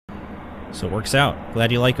So it works out.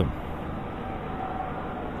 Glad you like them.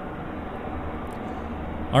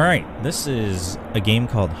 Alright, this is a game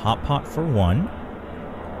called Hot Pot for One.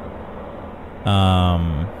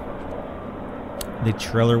 The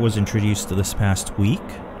trailer was introduced this past week.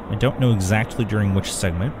 I don't know exactly during which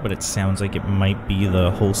segment, but it sounds like it might be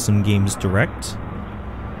the Wholesome Games Direct.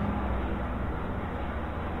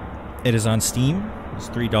 It is on Steam. It's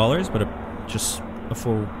 $3, but just a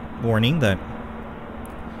forewarning that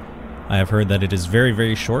I have heard that it is very,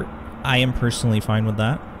 very short. I am personally fine with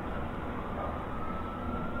that.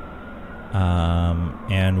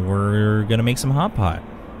 And we're gonna make some hot pot.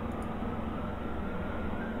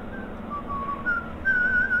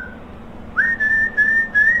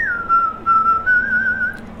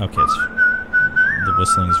 Okay, the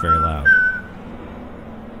whistling is very loud.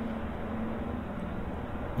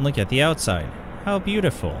 Look at the outside. How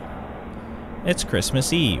beautiful. It's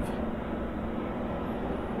Christmas Eve.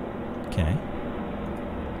 Okay.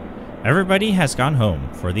 Everybody has gone home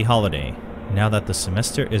for the holiday now that the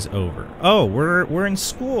semester is over. Oh, we're in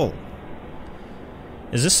school.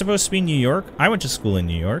 Is this supposed to be New York? I went to school in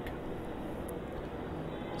New York.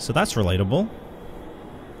 So that's relatable.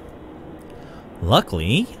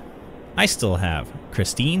 Luckily, I still have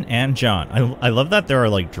Christine and John. I love that there are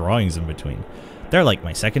like drawings in between. They're like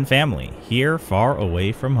my second family, here far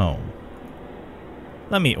away from home.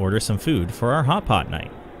 Let me order some food for our hot pot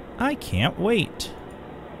night. I can't wait.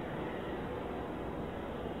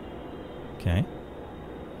 Okay.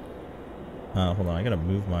 Hold on, I gotta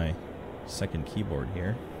move my second keyboard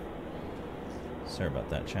here. Sorry about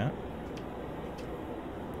that, chat.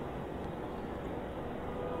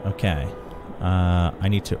 Okay. I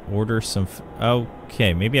need to order some...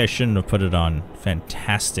 okay, maybe I shouldn't have put it on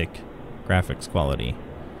fantastic graphics quality.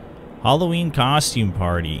 Halloween costume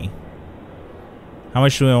party. How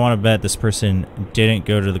much do I want to bet this person didn't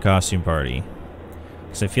go to the costume party?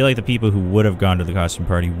 Because I feel like the people who would have gone to the costume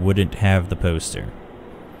party wouldn't have the poster.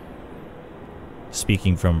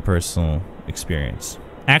 Speaking from personal experience.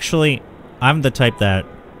 Actually, I'm the type that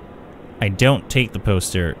I don't take the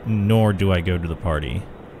poster, nor do I go to the party.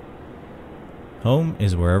 Home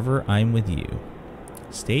is wherever I'm with you.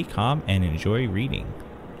 Stay calm and enjoy reading.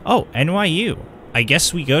 Oh, NYU. I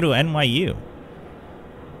guess we go to NYU.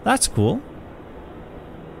 That's cool.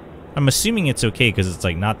 I'm assuming it's okay because it's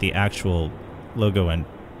like not the actual logo and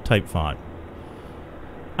type font.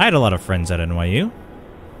 I had a lot of friends at NYU.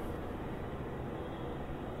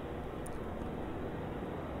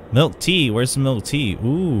 Milk tea. Where's the milk tea?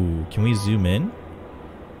 Ooh, can we zoom in?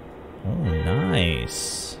 Oh,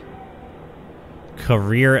 nice.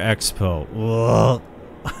 Career Expo. Ugh.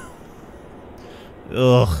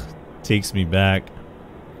 Ugh. Takes me back.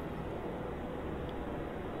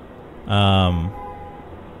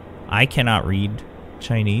 I cannot read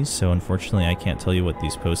Chinese, so unfortunately I can't tell you what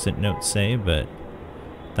these post-it notes say, but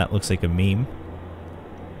that looks like a meme.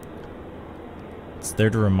 It's there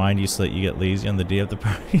to remind you so that you get lazy on the day of the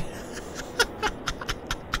party.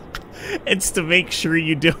 It's to make sure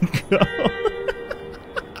you don't go.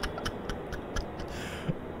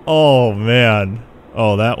 Oh, man.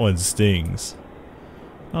 Oh, that one stings.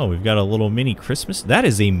 Oh, we've got a little mini Christmas. That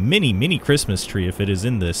is a mini Christmas tree if it is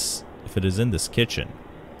in this kitchen.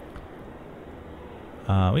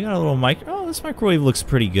 We got a little mic. Oh, this microwave looks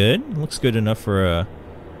pretty good. Looks good enough for a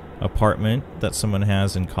apartment that someone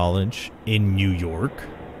has in college in New York.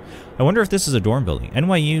 I wonder if this is a dorm building.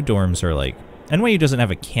 NYU dorms are like... NYU doesn't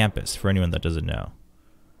have a campus, for anyone that doesn't know.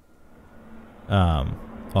 Oh,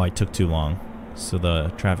 I took too long. So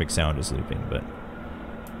the traffic sound is looping, but...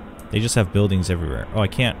 They just have buildings everywhere. Oh, I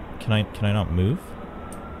can't... Can I not move?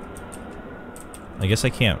 I guess I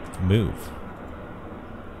can't move.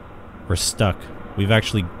 We're stuck. We've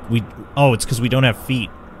actually... Oh, it's because we don't have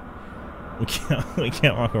feet. We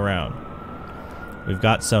can't walk around. We've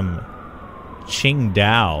got some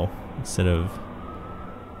Qingdao instead of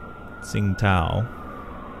Tsingtao.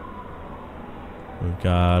 We've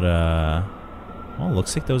got oh,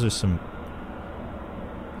 looks like those are some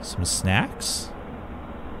snacks.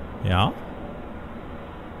 Yeah.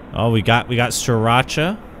 Oh, we got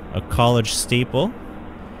sriracha, a college staple,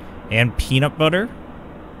 and peanut butter,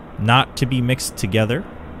 not to be mixed together.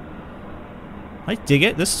 I dig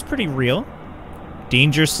it. This is pretty real.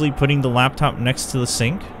 Dangerously putting the laptop next to the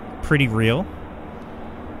sink. Pretty real.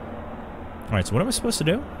 Alright, so what am I supposed to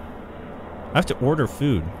do? I have to order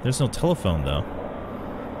food. There's no telephone, though.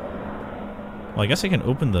 Well, I guess I can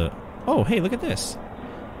open the... Oh, hey, look at this.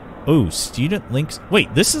 Oh, student links...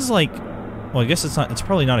 Wait, this is like... Well, I guess it's not... It's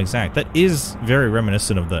probably not exact. That is very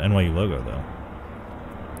reminiscent of the NYU logo, though.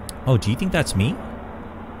 Oh, do you think that's me?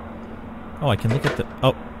 Oh, I can look at the...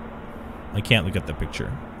 Oh. I can't look at the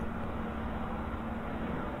picture.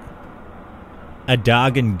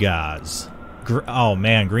 Häagen-Dazs. Oh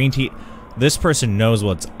man, green tea. This person knows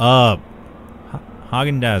what's up.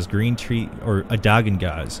 Häagen-Dazs green tea or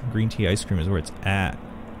Häagen-Dazs green tea ice cream is where it's at.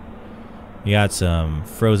 You got some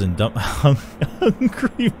frozen dump.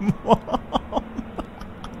 Hungry Mom.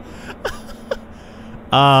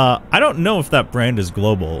 I don't know if that brand is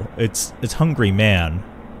global. It's Hungry Man.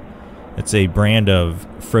 It's a brand of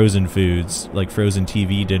frozen foods, like frozen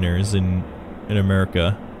TV dinners in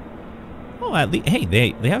America. Oh, at least hey,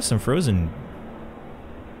 they have some frozen,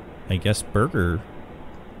 I guess, burger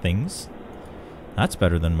things. That's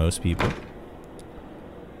better than most people.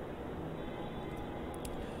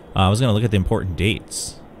 I was gonna look at the important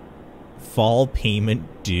dates. Fall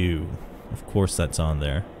payment due. Of course, that's on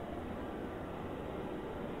there.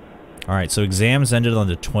 All right, so exams ended on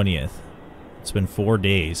the 20th. It's been 4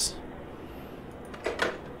 days.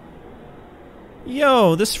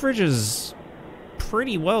 Yo, this fridge is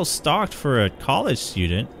pretty well stocked for a college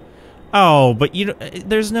student. Oh, but you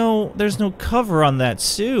there's no cover on that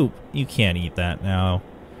soup. You can't eat that now.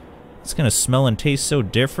 It's gonna smell and taste so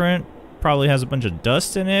different. Probably has a bunch of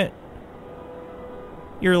dust in it.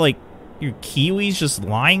 Your kiwi's just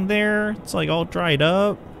lying there. It's like all dried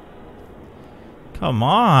up. Come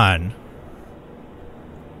on.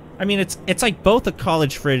 I mean, it's like both a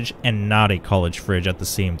college fridge and not a college fridge at the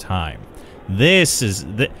same time. This is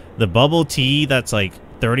the bubble tea that's like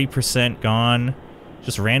 30% gone.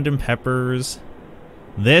 Just random peppers.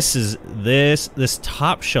 This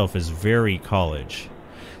top shelf is very college.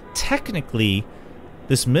 Technically,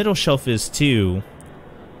 this middle shelf is too.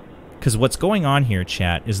 Because what's going on here,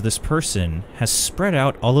 chat, is this person has spread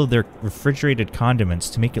out all of their refrigerated condiments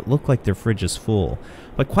to make it look like their fridge is full.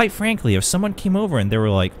 But quite frankly, if someone came over and they were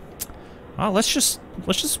like, "Oh, let's just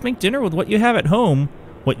make dinner with what you have at home,"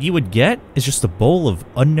 what you would get is just a bowl of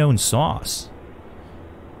unknown sauce.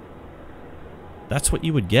 That's what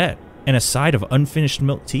you would get, and a side of unfinished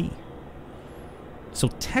milk tea. So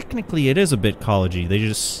technically, it is a bit collegey. They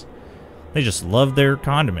just love their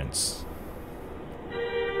condiments.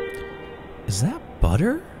 Is that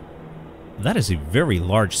butter? That is a very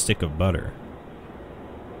large stick of butter.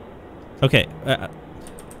 Okay,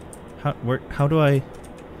 how do I?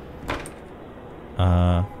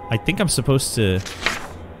 I think I'm supposed to.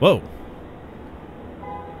 Whoa.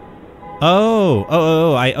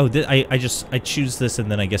 I choose this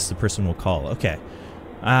and then I guess the person will call. Okay.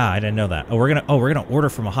 I didn't know that. We're gonna order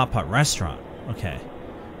from a hot pot restaurant. Okay.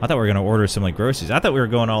 I thought we were gonna order some like groceries. I thought we were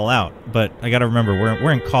going all out, but I gotta remember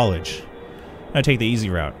we're in college. I'm gonna take the easy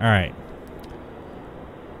route. All right.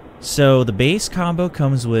 So the base combo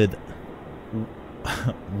comes with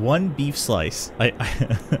one beef slice. I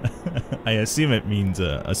assume it means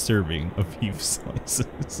a serving of beef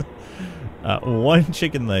slices. One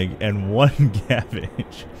chicken leg and one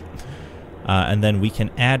cabbage. And then we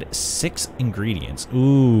can add 6 ingredients.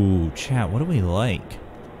 Ooh, chat, what do we like?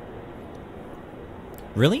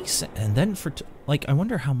 Really? And then I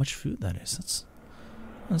wonder how much food that is. That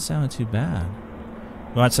doesn't sound too bad.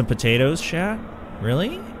 You want some potatoes, chat?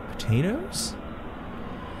 Really? Potatoes?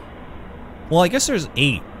 Well, I guess there's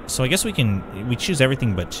 8. So I guess we choose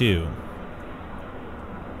everything but 2.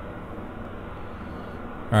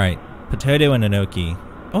 Alright. Potato and enoki.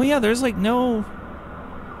 Oh yeah, there's like no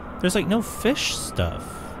fish stuff.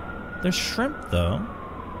 There's shrimp though.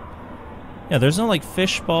 Yeah, there's no like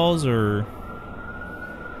fish balls or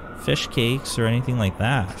fish cakes or anything like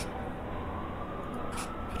that.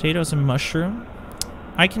 Potatoes and mushroom.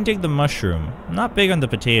 I can dig the mushroom. I'm not big on the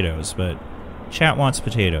potatoes, but chat wants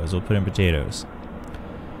potatoes. We'll put in potatoes.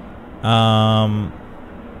 I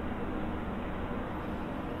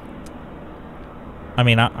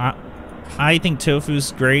mean, I think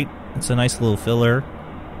tofu's great. It's a nice little filler.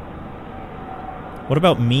 What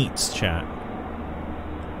about meats, chat?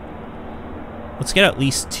 Let's get at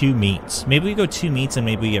least 2 meats. Maybe we go 2 meats and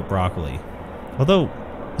maybe we get broccoli. Although,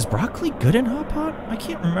 is broccoli good in hot pot? I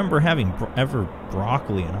can't remember having ever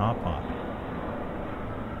broccoli in hot pot.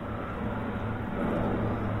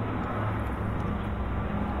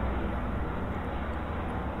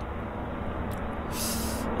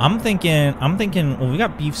 I'm thinking, well, we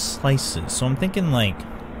got beef slices, so I'm thinking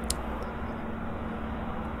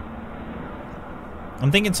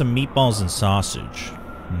some meatballs and sausage,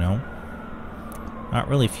 you know? Not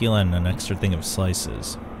really feeling an extra thing of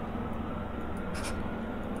slices.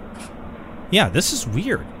 Yeah, this is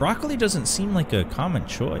weird. Broccoli doesn't seem like a common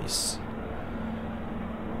choice.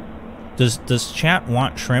 Does chat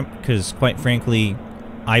want shrimp? Because quite frankly,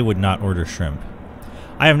 I would not order shrimp.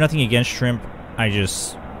 I have nothing against shrimp. I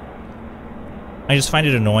I just find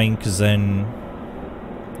it annoying because then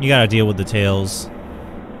you gotta deal with the tails.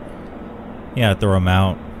 You gotta throw them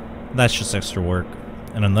out. That's just extra work.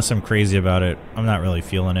 And unless I'm crazy about it, I'm not really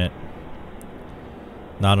feeling it.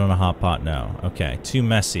 Not on a hot pot, no. Okay, too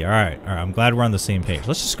messy. Alright, alright. I'm glad we're on the same page.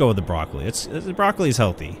 Let's just go with the broccoli. The broccoli's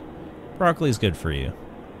healthy. Broccoli's good for you.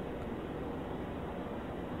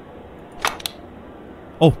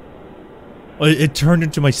 Oh! It turned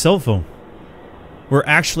into my cell phone. We're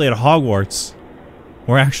actually at Hogwarts.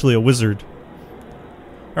 We're actually a wizard.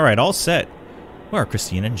 Alright, all set. Where are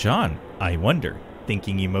Christine and John? I wonder.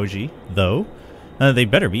 Thinking emoji. Though, they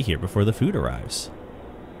better be here before the food arrives.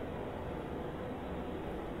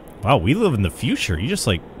 Wow, we live in the future. You just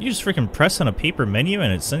freaking press on a paper menu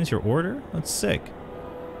and it sends your order? That's sick.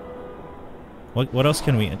 What else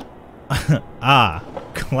can we... Ah,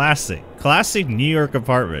 classic. Classic New York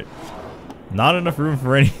apartment. Not enough room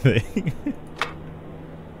for anything.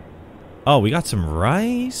 Oh, we got some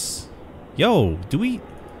rice? Yo, is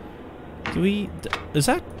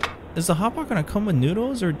the hot pot gonna come with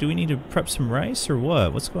noodles, or do we need to prep some rice, or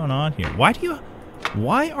what? What's going on here?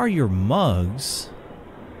 Why are your mugs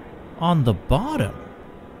on the bottom?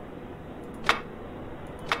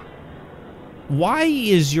 Why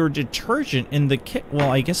is your detergent in the kit?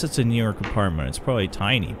 Well, I guess it's a New York apartment. It's probably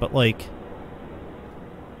tiny, but like,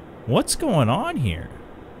 what's going on here?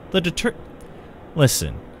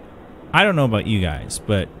 Listen, I don't know about you guys,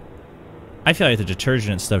 but I feel like the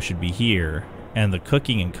detergent and stuff should be here, and the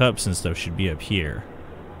cooking and cups and stuff should be up here.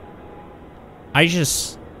 I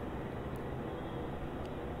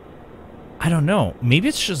don't know. Maybe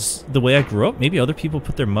it's just the way I grew up. Maybe other people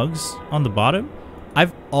put their mugs on the bottom.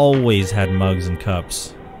 I've always had mugs and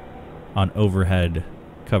cups on overhead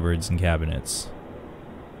cupboards and cabinets.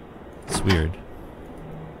 It's weird.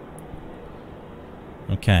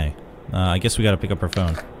 Okay. I guess we gotta pick up our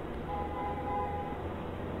phone.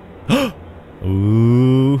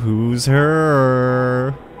 Ooh, who's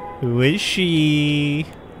her? Who is she?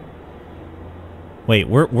 Wait,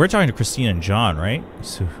 we're talking to Christine and John, right?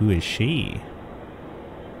 So who is she?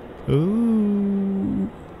 Ooh.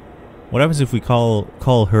 What happens if we call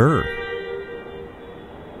her?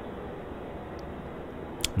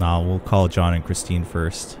 Nah, we'll call John and Christine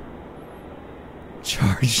first.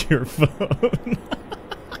 Charge your phone.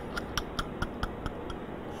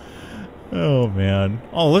 Oh man.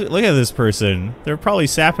 Oh, look at this person. They're probably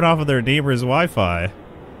sapping off of their neighbor's Wi-Fi. All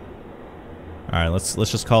right, let's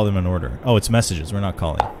just call them in order. Oh, it's messages. We're not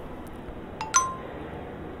calling.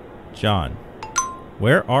 John,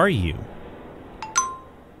 where are you?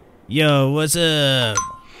 Yo, what's up?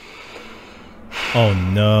 Oh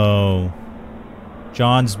no.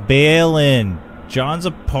 John's bailing. John's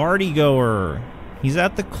a party goer. He's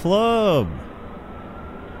at the club.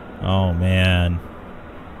 Oh man.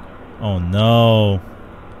 Oh no.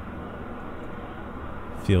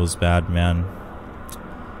 Feels bad, man.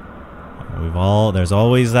 There's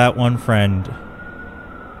always that one friend.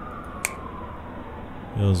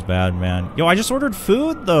 Feels bad, man. Yo, I just ordered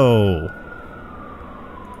food though.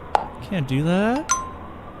 Can't do that.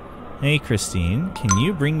 Hey, Christine, can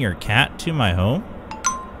you bring your cat to my home?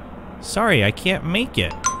 Sorry, I can't make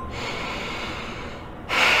it.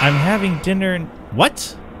 I'm having dinner and...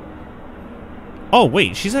 What? Oh,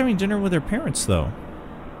 wait, she's having dinner with her parents, though.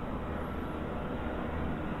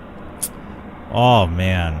 Oh,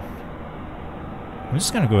 man. I'm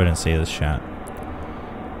just gonna go ahead and say this, chat.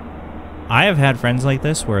 I have had friends like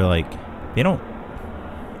this where, like, they don't...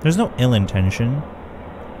 There's no ill intention.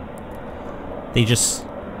 They just,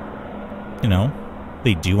 you know,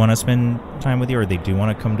 they do want to spend time with you, or they do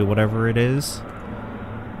want to come to whatever it is.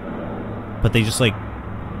 But they just, like,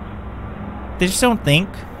 they just don't think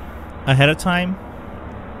ahead of time.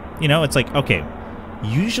 You know, it's like, okay,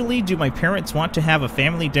 usually do my parents want to have a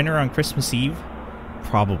family dinner on Christmas Eve?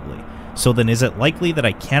 Probably. So then is it likely that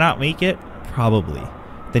I cannot make it? Probably.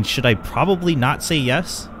 Then should I probably not say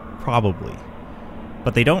yes? Probably.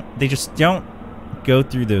 But they just don't go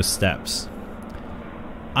through those steps.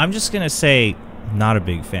 I'm just gonna say, not a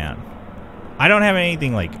big fan. I don't have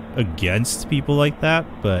anything, like, against people like that,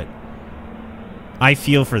 but I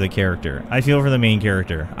feel for the character. I feel for the main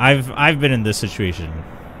character. I've been in this situation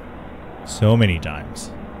so many times.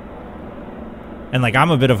 And, like,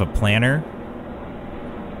 I'm a bit of a planner,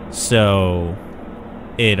 so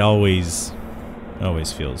it always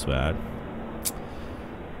feels bad.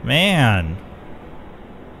 Man.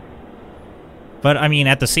 But, I mean,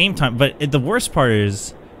 at the same time, the worst part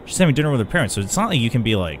is she's having dinner with her parents, so it's not like you can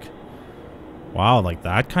be like, wow, like,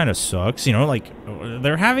 that kind of sucks, you know, like,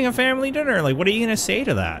 they're having a family dinner, like, what are you gonna say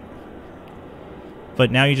to that? But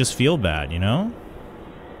now you just feel bad, you know?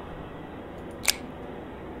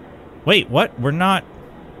 Wait, what? We're not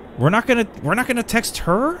gonna text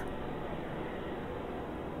her?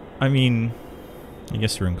 I mean, I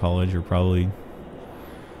guess you're in college. You're probably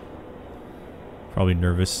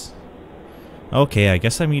nervous. Okay, I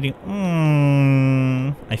guess I'm eating.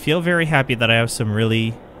 I feel very happy that I have some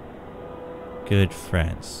really good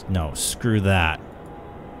friends. No, screw that.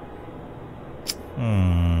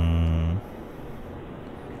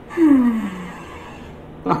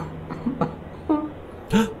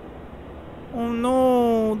 Oh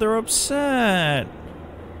no, they're upset.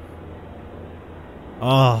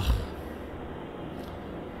 Oh.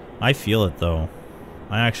 I feel it though.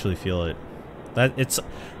 I actually feel it. That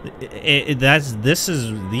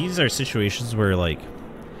these are situations where like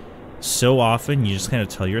so often you just kind of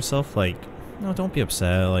tell yourself like, no, don't be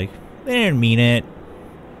upset, like they didn't mean it.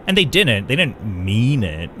 And they didn't mean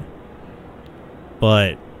it.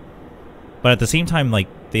 But at the same time, like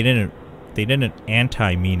they didn't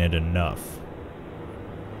anti-mean it enough.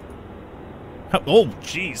 Oh,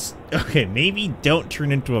 jeez. Okay, maybe don't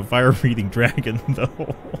turn into a fire-breathing dragon,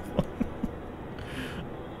 though.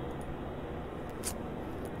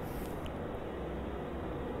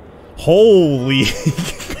 Holy...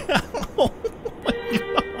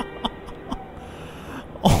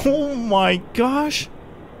 Oh my gosh.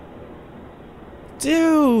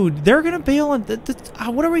 Dude, they're gonna bail on...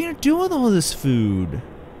 what are we gonna do with all this food?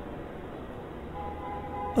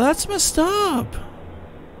 That's messed up.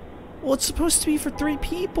 Well, it's supposed to be for 3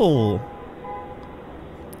 people.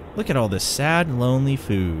 Look at all this sad, lonely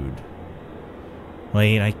food.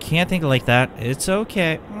 Wait, I can't think like that. It's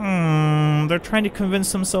okay. They're trying to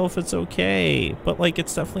convince themselves it's okay. But, like,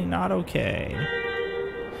 it's definitely not okay.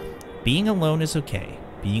 Being alone is okay.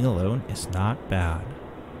 Being alone is not bad.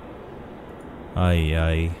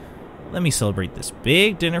 Ay. Let me celebrate this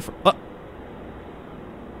big dinner for... Oh!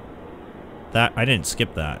 That, I didn't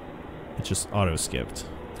skip that. It just auto-skipped.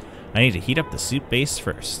 I need to heat up the soup base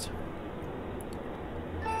first.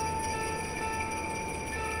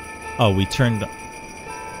 Oh, we turned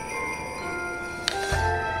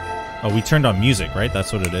on music, right?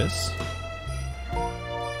 That's what it is.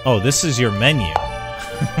 Oh, this is your menu.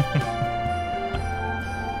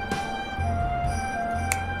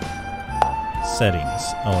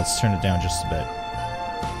 Settings. Oh, let's turn it down just a bit.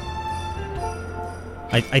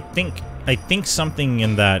 I think something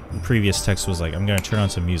in that previous text was like, I'm gonna turn on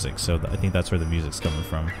some music, so I think that's where the music's coming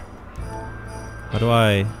from. How do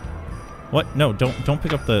I... What? No, don't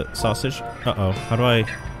pick up the sausage. Uh-oh. How do I...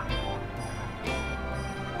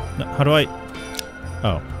 No, how do I...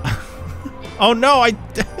 Oh. Oh no,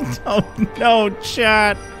 oh no,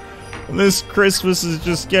 chat. This Christmas is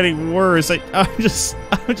just getting worse. I'm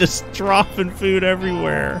just dropping food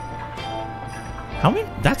everywhere. How many...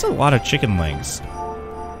 That's a lot of chicken legs.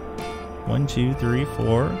 1, 2, 3,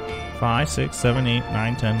 4, 5, 6, 7, 8,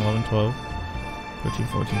 9, 10, 11, 12, 13,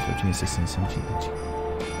 14, 15, 16, 17, 18.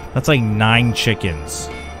 That's like 9 chickens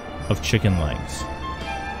of chicken legs.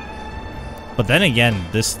 But then again,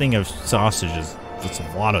 this thing of sausage it's a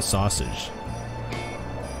lot of sausage.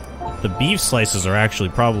 The beef slices are actually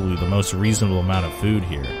probably the most reasonable amount of food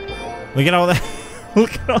here. Look at all that.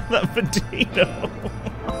 Look at all that potato.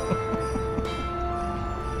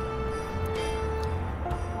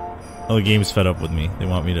 Oh, the game's fed up with me. They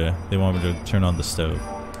want me to turn on the stove.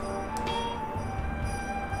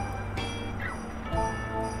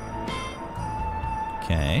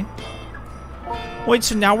 Okay. Wait,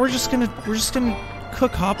 so now we're just gonna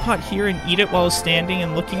cook hot pot here and eat it while standing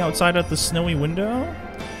and looking outside at the snowy window?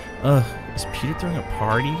 Ugh, is Peter throwing a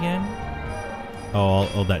party again?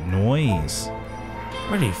 Oh, that noise.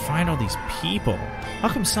 Where do you find all these people? How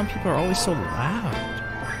come some people are always so loud?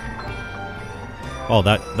 Oh,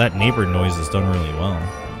 that neighbor noise is done really well.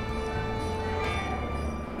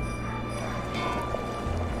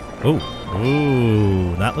 Oh,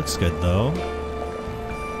 ooh, that looks good though.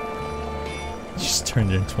 Just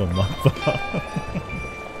turned it into a mukbang.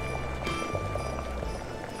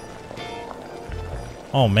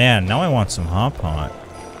 Oh man, now I want some hot pot.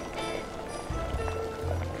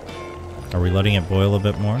 Are we letting it boil a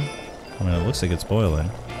bit more? I mean, it looks like it's boiling.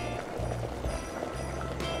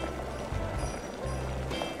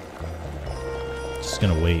 Just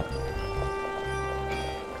gonna wait.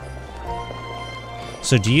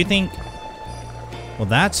 So do you think... Well,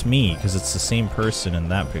 that's me, because it's the same person in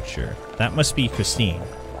that picture. That must be Christine.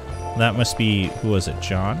 That must be... Who was it?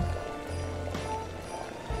 John?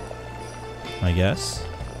 I guess.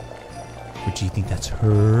 Or do you think that's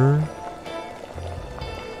her?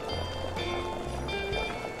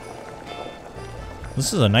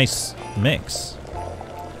 This is a nice mix.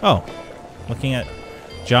 Oh. Looking at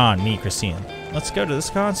John, me, Christine. Let's go to this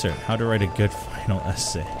concert. How to write a good final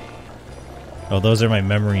essay. Oh, those are my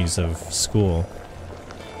memories of school.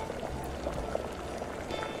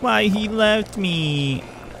 Why he left me.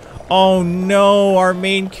 Oh no, our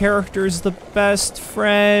main character is the best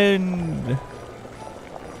friend.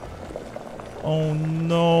 Oh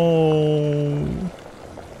no.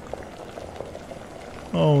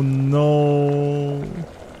 Oh no.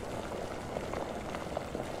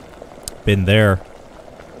 Been there.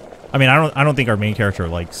 I mean, I don't think our main character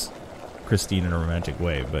likes Christine in a romantic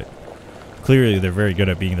way, but clearly they're very good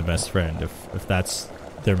at being the best friend if that's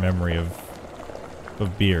their memory of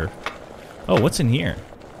beer. Oh, what's in here?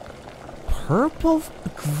 Purple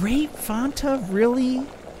grape Fanta? Really?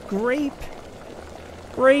 Grape?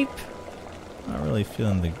 Grape? Not really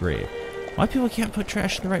feeling the grape. Why people can't put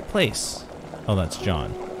trash in the right place? Oh, that's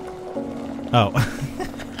John. Oh.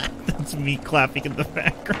 That's me clapping in the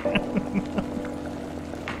background.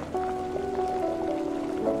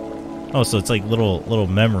 Oh, so it's like little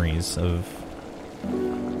memories of...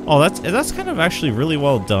 Oh, that's kind of actually really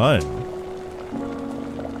well done.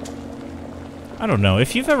 I don't know.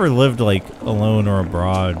 If you've ever lived, like, alone or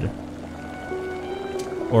abroad,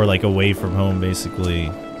 or, like, away from home,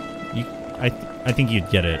 basically, I think you'd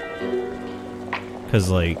get it. Because,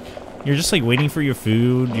 like, you're just, like, waiting for your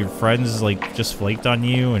food, your friends, like, just flaked on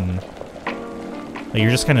you, and like, you're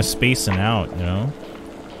just kind of spacing out, you know?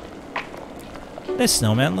 This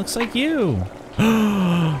snowman looks like you!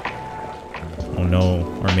 Oh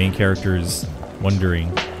no, our main character is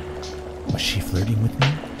wondering, was she flirting with me?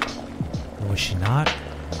 Or was she not?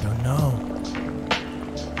 I don't know.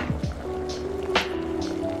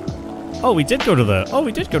 Oh, we did go to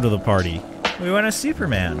the party. We went as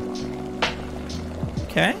Superman.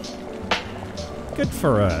 Okay. Good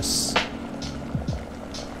for us.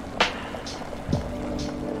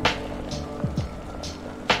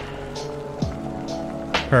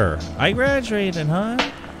 Her. I graduated, hun.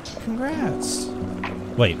 Congrats.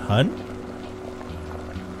 Wait, hun?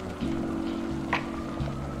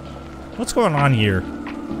 What's going on here?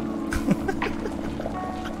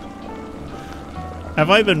 Have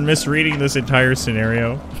I been misreading this entire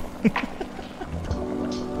scenario?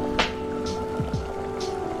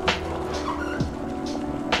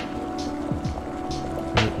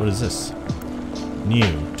 What is this?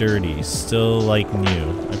 New, dirty, still like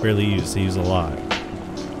new. I barely use, I use a lot.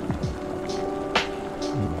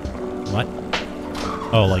 What?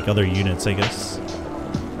 Oh, like other units, I guess.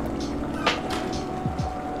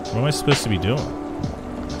 What am I supposed to be doing?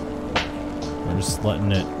 I'm just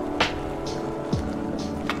letting it...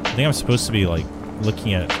 I think I'm supposed to be, like,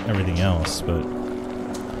 looking at everything else, but...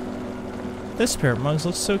 This pair of mugs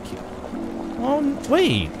looks so cute. Oh,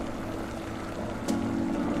 wait!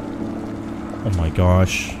 Oh my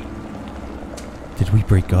gosh. Did we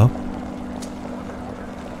break up?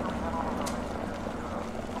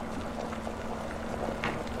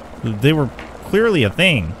 They were clearly a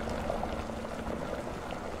thing.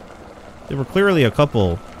 They were clearly a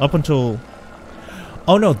couple up until...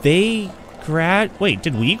 Oh no, they Wait,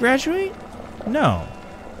 did we graduate? No.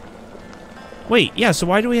 Wait, yeah, so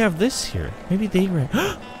why do we have this here? Maybe they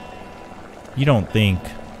You don't think...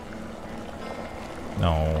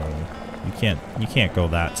 No. You can't go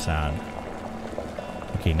that sad.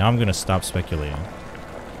 Okay, now I'm gonna stop speculating.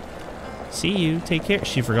 See you. Take care.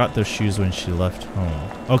 She forgot those shoes when she left home.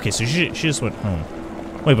 Okay, so she just went home.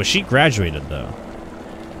 Wait, but she graduated though.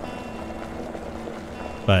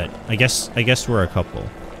 But I guess we're a couple.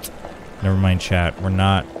 Never mind, chat. We're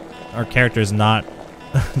not. Our character's not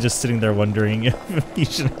just sitting there wondering if you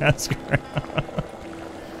should ask her.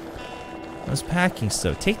 I was packing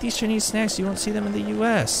stuff. Take these Chinese snacks. You won't see them in the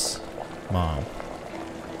U.S. Mom.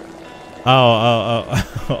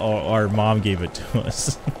 Oh, our mom gave it to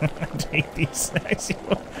us. Take these snacks, you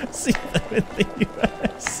won't see them in the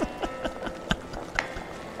U.S.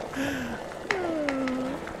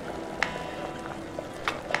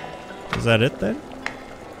 Is that it then?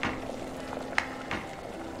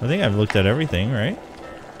 I think I've looked at everything, right?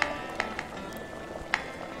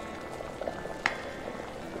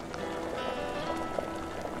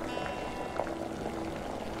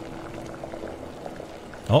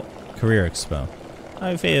 Oh. Career Expo.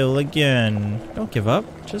 I fail again. Don't give up.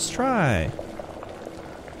 Just try.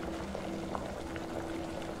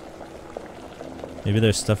 Maybe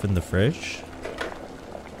there's stuff in the fridge?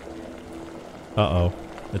 Uh-oh.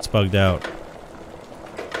 It's bugged out.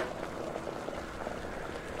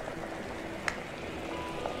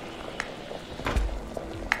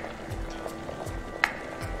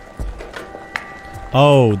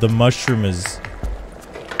 Oh, the mushroom is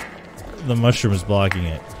blocking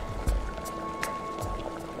it.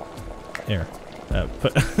 There.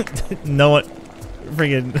 Put no one,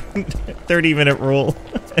 friggin' 30-minute rule.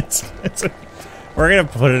 We're gonna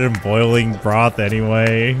put it in boiling broth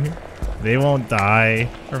anyway. They won't die.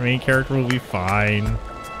 Our main character will be fine.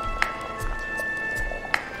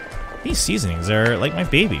 These seasonings are like my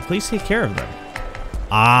baby. Please take care of them.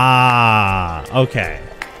 Ah, okay.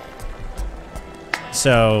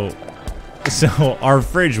 So our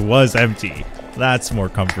fridge was empty. That's more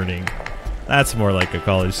comforting. That's more like a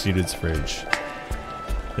college student's fridge.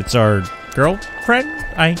 It's our girlfriend,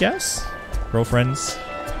 I guess? Girlfriends.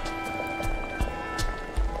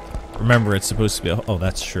 Remember, it's supposed to be... Oh,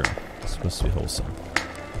 that's true. It's supposed to be wholesome.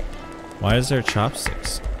 Why is there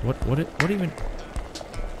chopsticks? What even...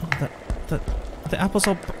 Oh, the apple's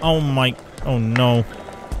all... Oh my... Oh no.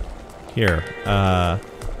 Here.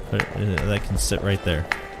 That can sit right there.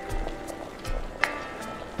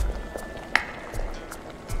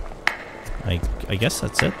 I guess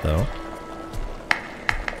that's it, though.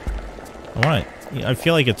 I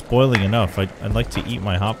feel like it's boiling enough. I'd like to eat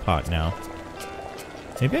my hot pot now.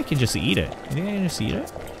 Maybe I can just eat it. You think I can just eat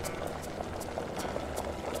it?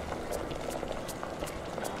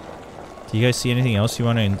 Do you guys see anything else you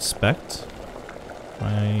want to inspect?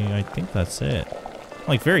 I think that's it. I'm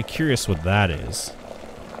like very curious what that is.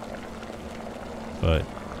 But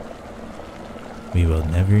we will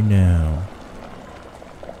never know.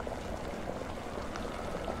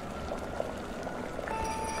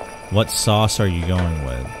 What sauce are you going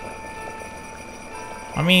with?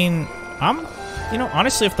 I mean, you know,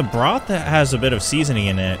 honestly, if the broth has a bit of seasoning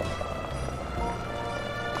in it,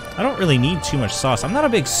 I don't really need too much sauce. I'm not a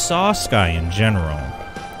big sauce guy in general.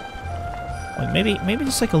 Like maybe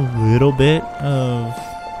just like a little bit of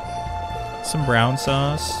some brown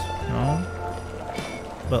sauce, you know?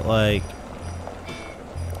 But like,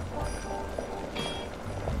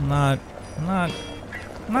 I'm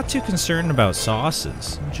not too concerned about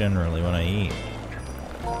sauces generally when I eat.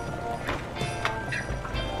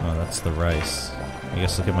 Oh, that's the rice. I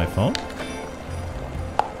guess look at my phone.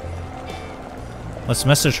 Let's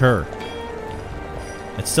message her.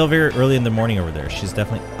 It's still very early in the morning over there. She's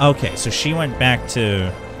definitely... Okay, so she went back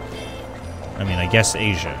to... I mean, I guess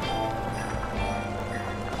Asia.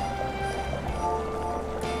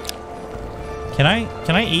 Can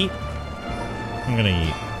I eat? I'm gonna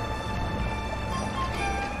eat.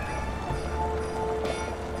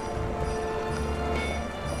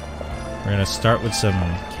 We're gonna start with some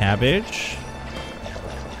cabbage.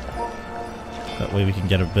 That way we can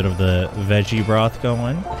get a bit of the veggie broth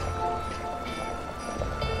going.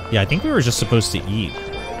 Yeah, I think we were just supposed to eat.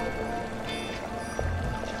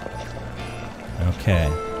 Okay.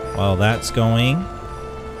 While that's going,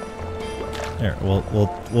 there,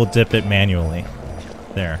 we'll dip it manually.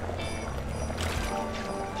 There.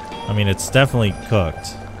 I mean, it's definitely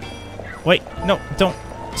cooked. Wait, no, don't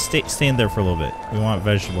stay in there for a little bit. We want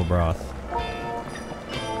vegetable broth.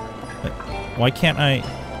 Wait, why can't I?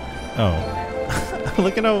 Oh.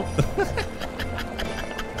 Look at how...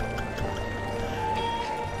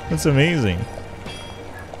 That's amazing.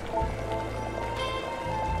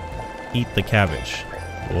 Eat the cabbage.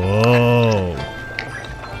 Whoa.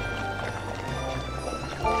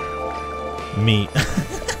 Meat.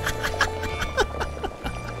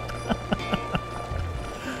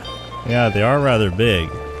 Yeah, they are rather big.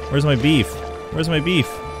 Where's my beef? Where's my beef?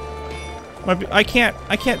 I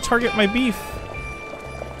can't target my beef.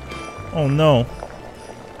 Oh no.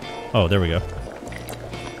 Oh, there we go.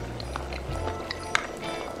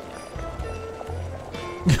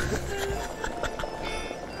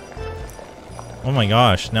 Oh my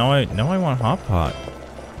gosh, now I want hot pot.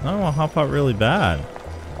 Now I want hot pot really bad.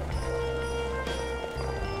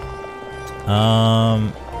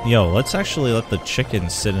 Yo, let's actually let the chicken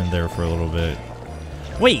sit in there for a little bit.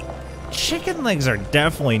 Wait, chicken legs are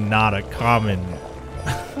definitely not a common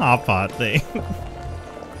hot pot thing.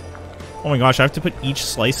 Oh my gosh, I have to put each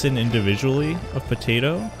slice in individually of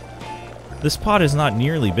potato? This pot is not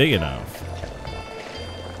nearly big enough.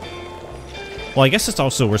 Well, I guess it's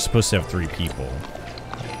also we're supposed to have 3 people.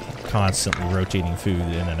 Constantly rotating food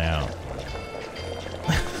in and out.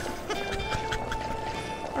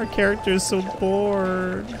 Our character is so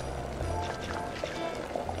bored.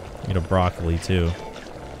 Need a broccoli too.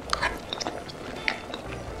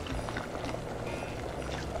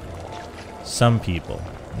 Some people.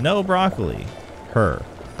 No broccoli. Her.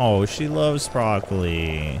 Oh, she loves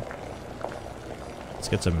broccoli. Let's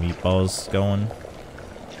get some meatballs going.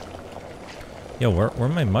 Yo, where are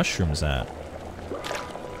my mushrooms at?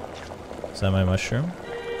 Is that my mushroom?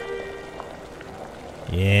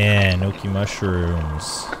 Yeah, gnocchi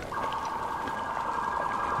mushrooms.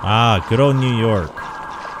 Ah, good old New York.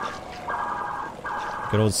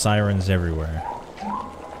 Good old sirens everywhere.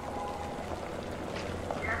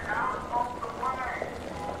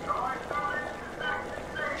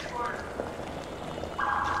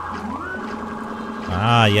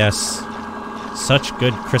 Ah, yes. Such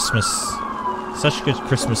good Christmas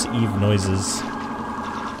Eve noises.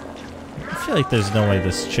 I feel like there's no way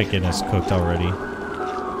this chicken is cooked already.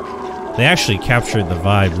 They actually captured the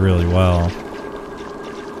vibe really well.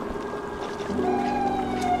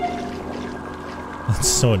 That's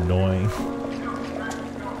so annoying.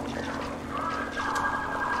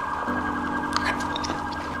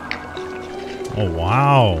 Oh,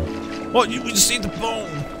 wow. Oh, you just see the bone.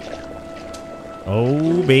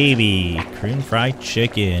 Oh, baby. Cream fried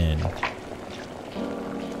chicken.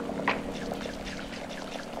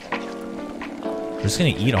 We're just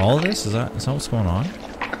gonna eat all of this? Is that what's going on?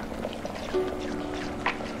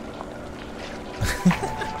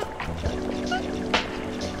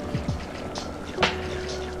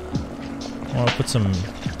 Well, I'll put some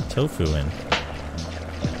tofu in.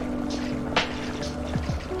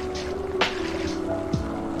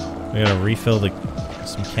 We gotta refill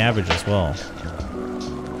some cabbage as well.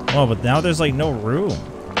 Oh, but now there's like no room.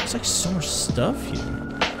 There's like so much stuff here.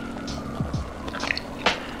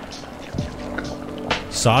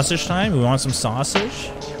 Sausage time? We want some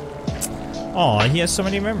sausage? Oh, he has so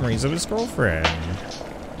many memories of his girlfriend.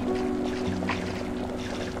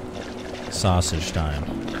 Sausage time.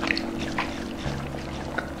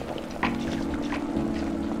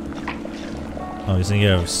 Oh, he's gonna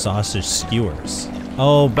get sausage skewers.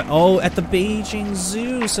 Oh, but at the Beijing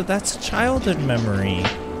Zoo, so that's a childhood memory.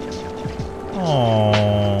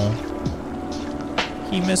 Oh,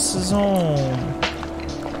 he misses home.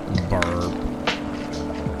 Burp.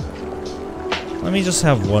 Let me just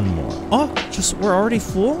have one more. Oh, we're already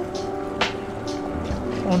full?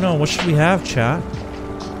 Oh no, what should we have, chat?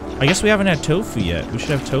 I guess we haven't had tofu yet. We should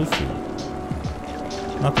have tofu.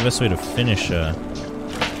 Not the best way to finish not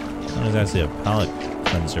exactly a palate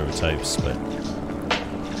cleanser of types, but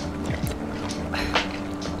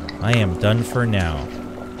I am done for now.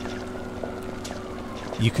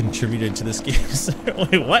 You contributed to this game.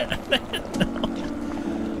 Wait, what? No.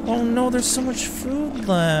 Oh no, there's so much food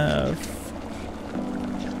left.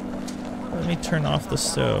 Let me turn off the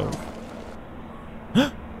stove.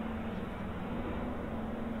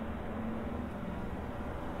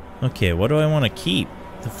 Okay, what do I want to keep?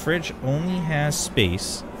 The fridge only has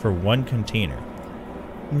space for one container.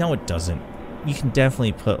 No, it doesn't. You can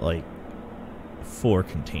definitely put like 4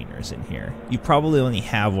 containers in here. You probably only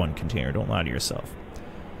have 1 container. Don't lie to yourself.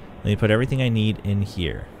 Let me put everything I need in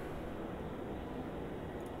here.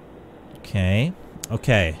 Okay.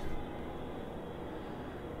 Okay.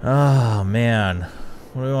 Oh, man.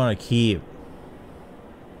 What do we want to keep?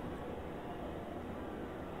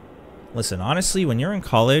 Listen, honestly, when you're in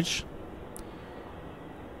college,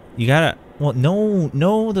 you gotta... Well,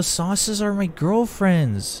 no, the sauces are my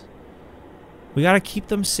girlfriend's. We gotta keep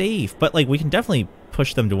them safe. But, like, we can definitely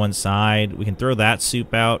push them to one side. We can throw that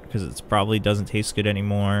soup out, because it probably doesn't taste good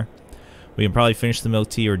anymore. We can probably finish the milk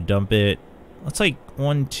tea or dump it. That's like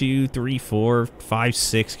 1, 2, 3, 4, 5,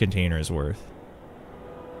 6 containers worth.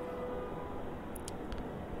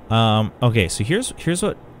 Okay, so here's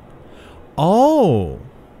what... Oh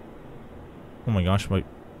my gosh,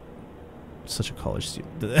 such a college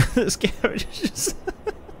student. This cabbage is just...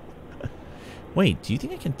 Wait, do you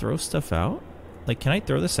think I can throw stuff out? Like, can I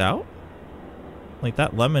throw this out? Like,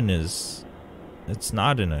 that lemon is... It's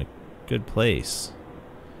not in a good place.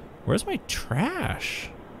 Where's my trash?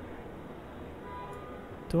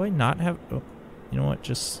 Do I not have... Oh, you know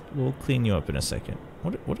what? We'll clean you up in a second.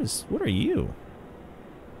 What are you?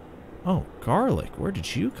 Oh, garlic. Where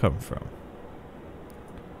did you come from?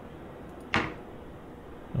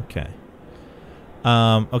 Okay.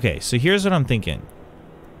 Okay, so here's what I'm thinking.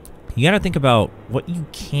 You gotta think about what you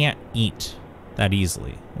can't eat that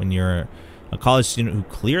easily when you're a college student who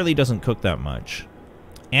clearly doesn't cook that much.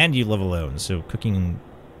 And you live alone, so cooking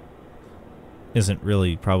isn't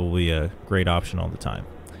really probably a great option all the time.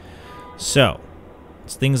 So,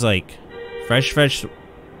 it's things like fresh vegetables.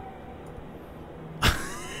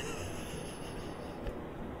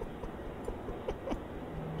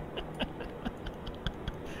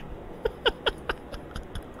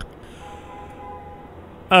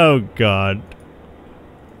 Oh god.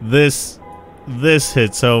 This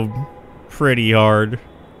hits home pretty hard.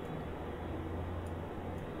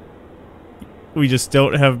 We just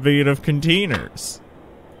don't have big enough containers.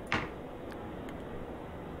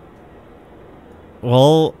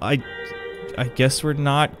 Well, I guess we're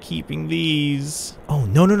not keeping these. Oh,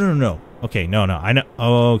 no. Okay, no. I know.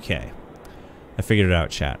 Okay. I figured it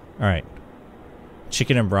out, chat. All right.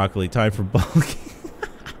 chicken and broccoli. Time for bulk.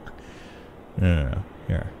 No.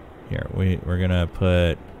 Here. We're gonna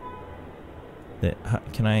put.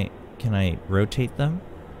 Can I rotate them?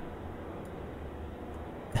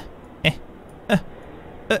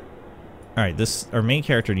 All right, our main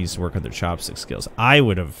character needs to work on their chopstick skills. I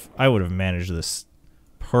would have managed this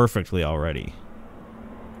perfectly already.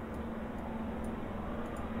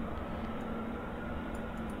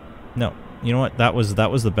 No, you know what? That was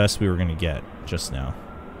the best we were gonna get just now.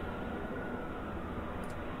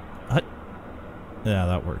 What? Yeah,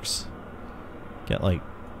 that works. Get like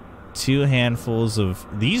 2 handfuls of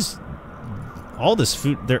these. All this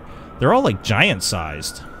food, they're all like giant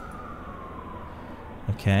sized.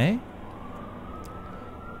 Okay.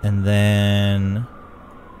 And then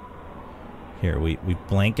here we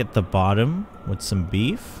blanket the bottom with some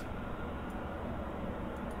beef.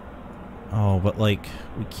 Oh, but like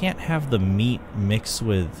we can't have the meat mix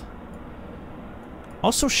with.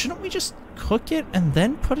 Also, shouldn't we just cook it and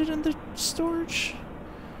then put it in the storage?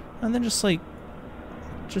 And then just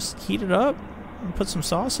heat it up and put some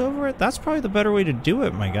sauce over it? That's probably the better way to do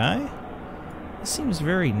it, my guy. This seems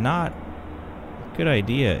very not good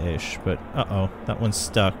idea-ish, but uh-oh, that one's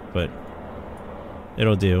stuck, but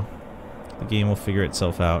it'll do. The game will figure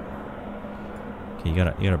itself out. Okay, you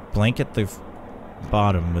gotta blanket the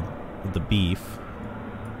bottom with the beef.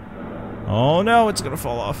 Oh no, it's gonna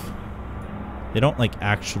fall off. They don't like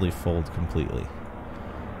actually fold completely.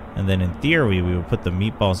 And then in theory, we would put the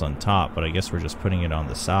meatballs on top, but I guess we're just putting it on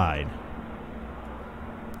the side.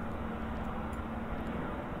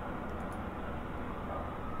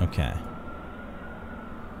 Okay.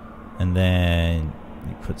 And then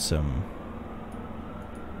you put some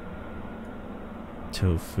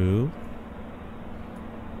tofu.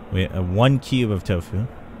 We have 1 cube of tofu.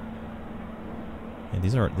 Yeah,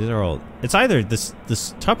 these are all. It's either this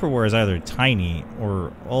Tupperware is either tiny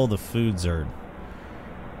or all the foods are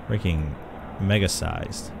freaking mega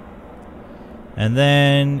sized. And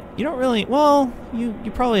then you don't really. Well, you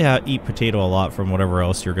probably eat potato a lot from whatever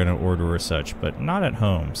else you're gonna order or such, but not at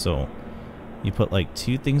home. So you put like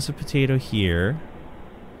 2 things of potato here.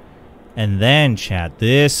 And then, chat,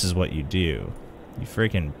 this is what you do. You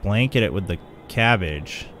freaking blanket it with the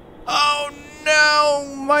cabbage. Oh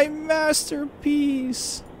no! My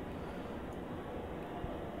masterpiece!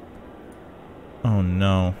 Oh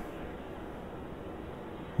no.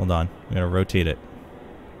 Hold on. We gotta rotate it.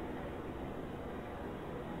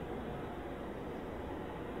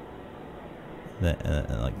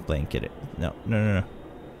 Like blanket it. No.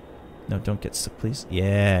 No, don't get stuck, please.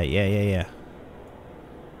 Yeah.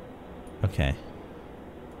 Okay.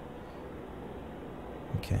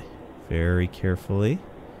 Okay. Very carefully.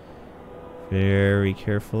 Very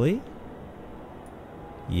carefully.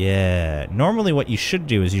 Yeah. Normally what you should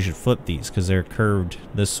do is you should flip these because they're curved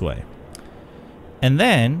this way. And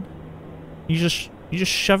then you just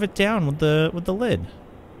shove it down with the lid.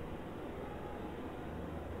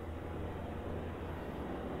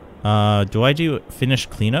 Do I do finish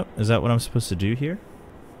cleanup? Is that what I'm supposed to do here?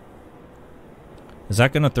 Is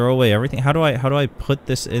that gonna throw away everything? How do I put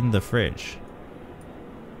this in the fridge?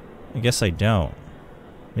 I guess I don't.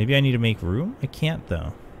 Maybe I need to make room? I can't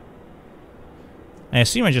though. I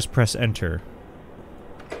assume I just press enter.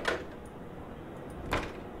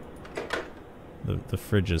 The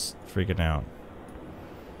fridge is freaking out.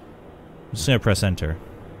 I'm just gonna press enter.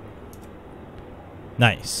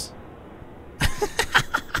 Nice.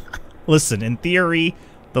 Listen, in theory,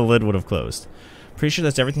 the lid would have closed. Pretty sure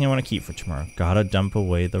that's everything I want to keep for tomorrow. Gotta dump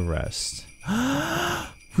away the rest.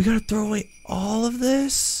 We gotta throw away all of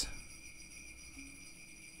this?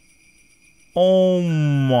 Oh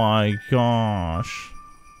my gosh.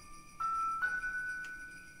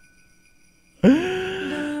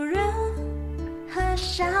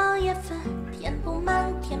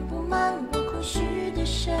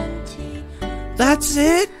 That's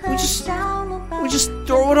it? We just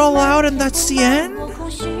throw it all out and that's the end? No.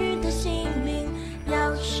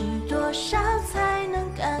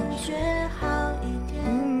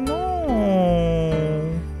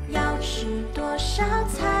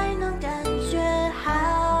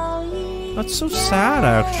 That's so sad,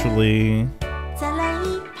 actually.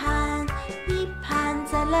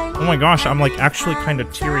 Oh my gosh, I'm like actually kind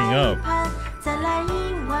of tearing up.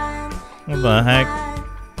 What the heck?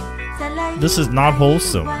 This is not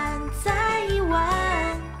wholesome.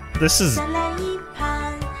 This is...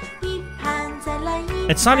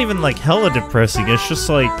 It's not even like hella depressing, it's just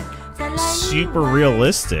like super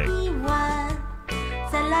realistic.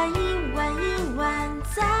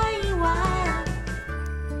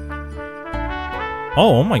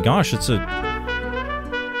 Oh my gosh, it's a...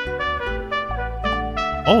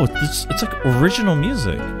 Oh, it's like original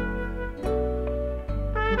music.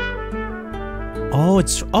 Oh,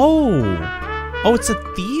 it's it's a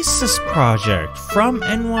thesis project from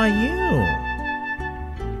NYU.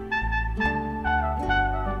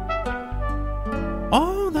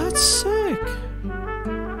 Oh, that's sick.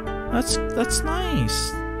 That's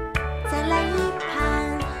nice.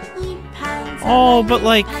 Oh, but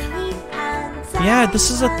like, yeah,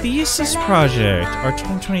 this is a thesis project. Our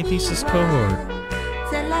 2020 thesis cohort.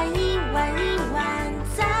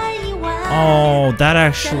 Oh, that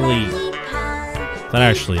actually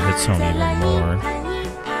hits home even more.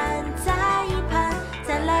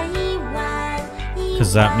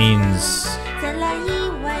 Because that means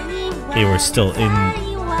they were still in,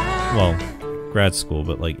 well, grad school,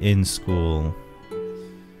 but like in school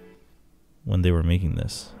when they were making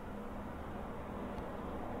this.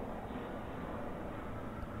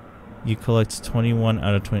 You collect 21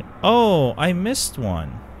 out of 20. Oh, I missed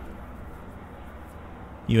one.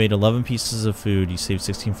 You ate 11 pieces of food. You saved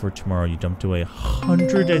 16 for tomorrow. You dumped away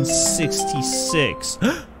 166.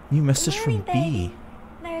 New message from B.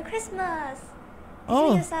 Merry Christmas.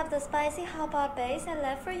 Oh. Did you use up the spicy hot pot base I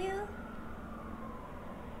left for you?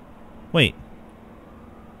 Wait.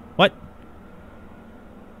 What?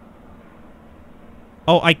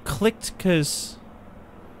 Oh, I clicked because...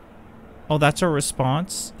 Oh, that's our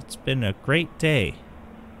response? It's been a great day.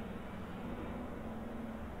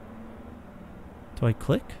 Do I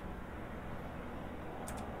click?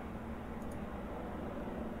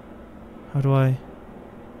 How do I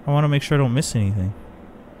want to make sure I don't miss anything.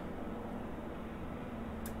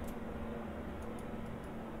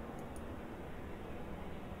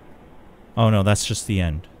 Oh no, that's just the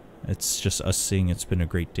end. It's just us saying it's been a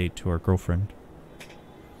great day to our girlfriend.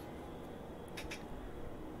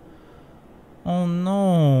 Oh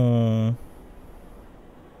no.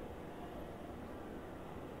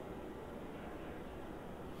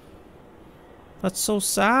 That's so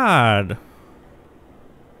sad.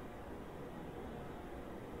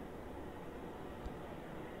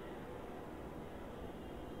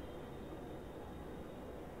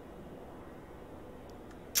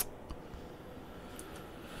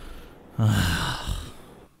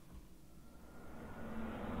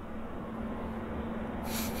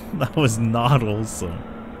 That was not wholesome.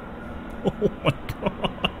 Oh my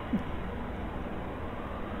god.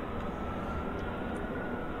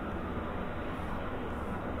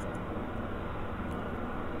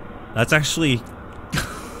 That's actually...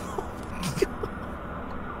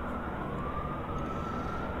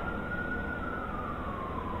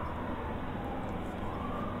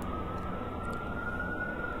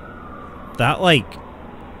 that, like...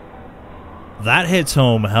 that hits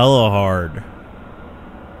home hella hard.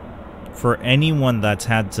 For anyone that's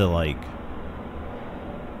had to, like...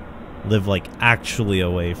 live, like, actually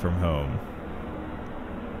away from home.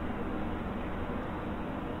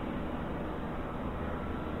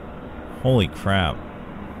 Holy crap.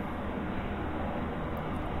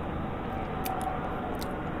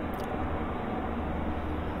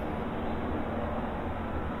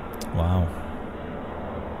 Wow.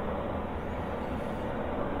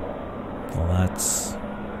 Well, that's...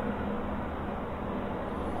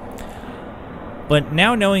 But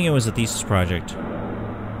now knowing it was a thesis project,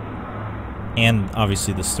 and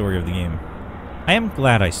obviously the story of the game, I'm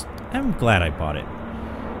glad I bought it.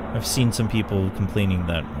 I've seen some people complaining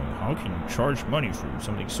that, how can you charge money for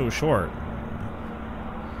something so short?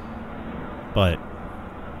 But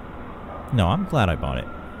no, I'm glad I bought it.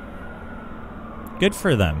 Good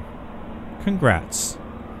for them. Congrats.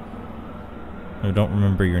 I don't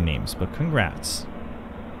remember your names, but congrats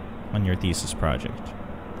on your thesis project.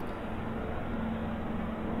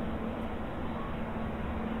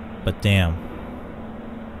 But damn.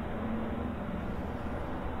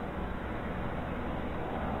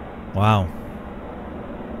 Wow.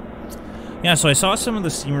 Yeah, so I saw some of the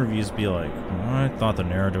Steam reviews be like, well, I thought the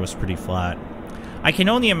narrative was pretty flat. I can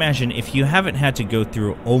only imagine if you haven't had to go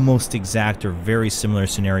through almost exact or very similar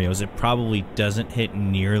scenarios, it probably doesn't hit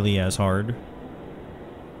nearly as hard.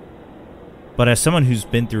 But as someone who's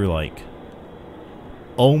been through, like,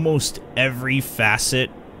 almost every facet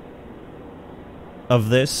of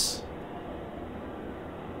this,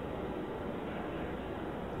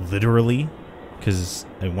 literally, because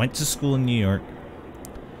I went to school in New York,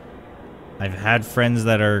 I've had friends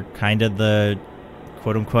that are kind of the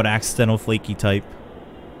quote-unquote accidental flaky type.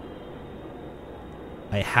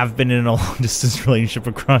 I have been in a long-distance relationship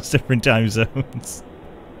across different time zones.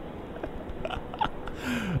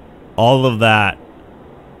 All of that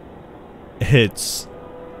hits.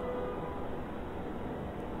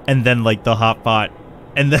 And then, like, the hotbot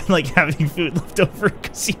and then like having food left over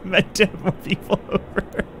because you meant to have more people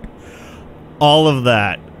over. All of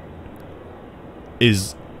that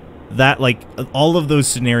is that, like, all of those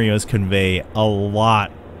scenarios convey a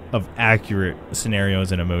lot of accurate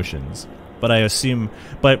scenarios and emotions. But I assume,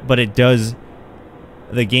 but it does,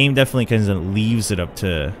 the game definitely kind of leaves it up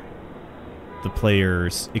to the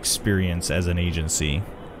player's experience as an agency.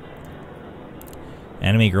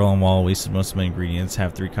 Anime Girl on Wall wasted most of my ingredients.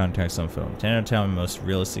 Have 3 contacts on film. 10 out of 10, most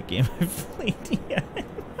realistic game I've played yet.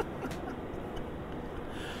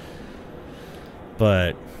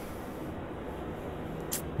 But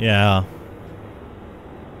yeah,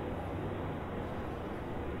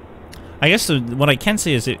 I guess what I can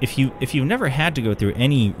say is that if you've never had to go through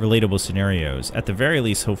any relatable scenarios, at the very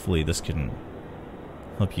least, hopefully this can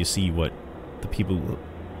help you see what the people who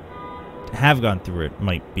have gone through it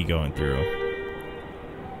might be going through.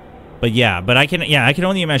 But yeah, I can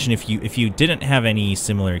only imagine if you didn't have any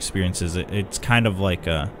similar experiences, it's kind of like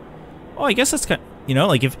oh, I guess that's kind, you know,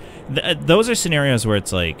 like if those are scenarios where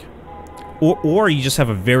it's like, or you just have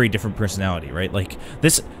a very different personality, right? Like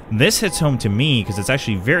this hits home to me because it's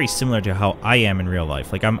actually very similar to how I am in real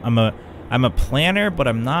life. Like I'm a planner, but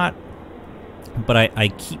I'm not. But I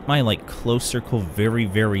keep my like close circle very,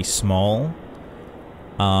 very small.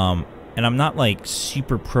 And I'm not like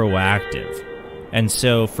super proactive. And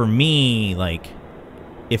so for me, like,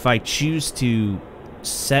 if I choose to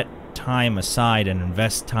set time aside and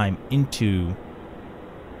invest time into,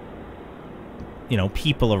 you know,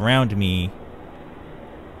 people around me,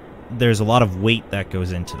 there's a lot of weight that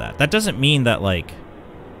goes into that. That doesn't mean that, like,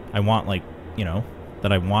 I want, like, you know,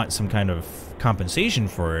 that I want some kind of compensation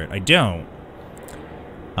for it. I don't.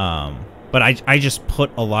 But I just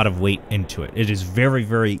put a lot of weight into it. It is very,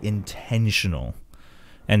 very intentional.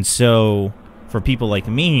 And so for people like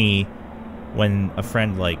me, when a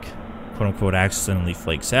friend, like, quote-unquote accidentally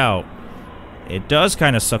flakes out, it does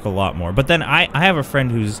kind of suck a lot more. But then I have a friend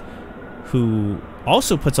who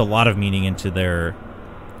also puts a lot of meaning into their,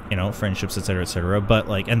 you know, friendships, etc., etc. But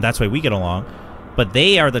like, and that's why we get along. But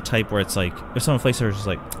they are the type where it's like, if someone flakes out, it's just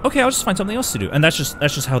like, okay, I'll just find something else to do, and that's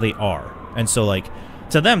just how they are. And so like,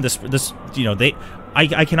 to them, this you know,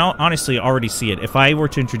 I can honestly already see it. If I were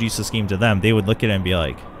to introduce this game to them, they would look at it and be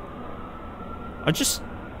like, I'll just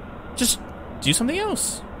do something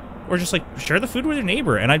else, or just like share the food with your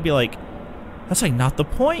neighbor, and I'd be like, that's like not the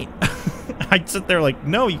point. I'd sit there like,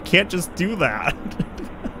 no, you can't just do that.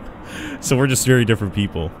 So we're just very different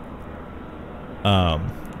people.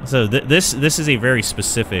 So this is a very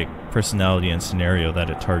specific personality and scenario that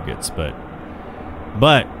it targets, but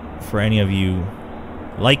for any of you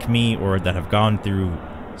like me or that have gone through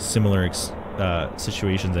similar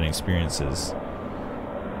situations and experiences,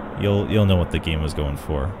 you'll know what the game was going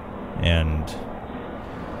for. And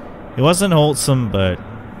it wasn't wholesome, but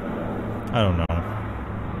I don't know.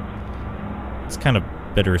 It's kind of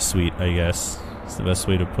bittersweet, I guess. It's the best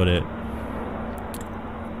way to put it.